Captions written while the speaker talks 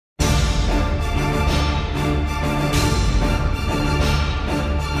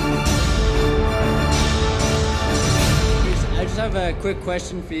have a quick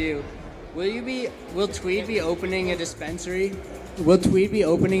question for you. Will Tweed be opening a dispensary? Will Tweed be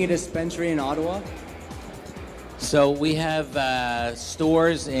opening a dispensary in Ottawa? So we have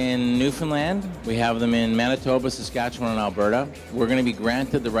stores in Newfoundland. We have them in Manitoba, Saskatchewan, and Alberta. We're going to be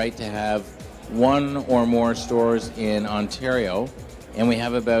granted the right to have one or more stores in Ontario, and we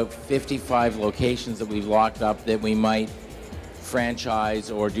have about 55 locations that we've locked up that we might franchise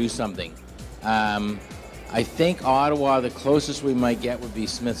or do something. I think Ottawa, the closest we might get would be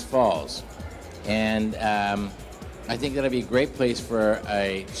Smiths Falls, and I think that'd be a great place for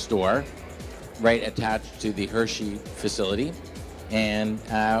a store right attached to the Hershey facility. And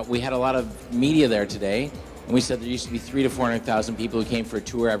we had a lot of media there today, and we said there used to be 300,000 to 400,000 people who came for a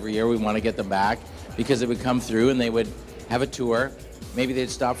tour every year. We want to get them back because they would come through and they would have a tour. Maybe they'd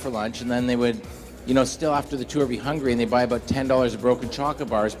stop for lunch, and then they would, you know, still after the tour be hungry, and they buy about $10 of broken chocolate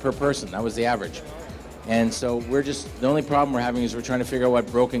bars per person. That was the average. And so the only problem we're having is we're trying to figure out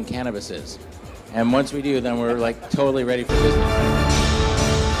what broken cannabis is. And once we do, then we're like totally ready for business.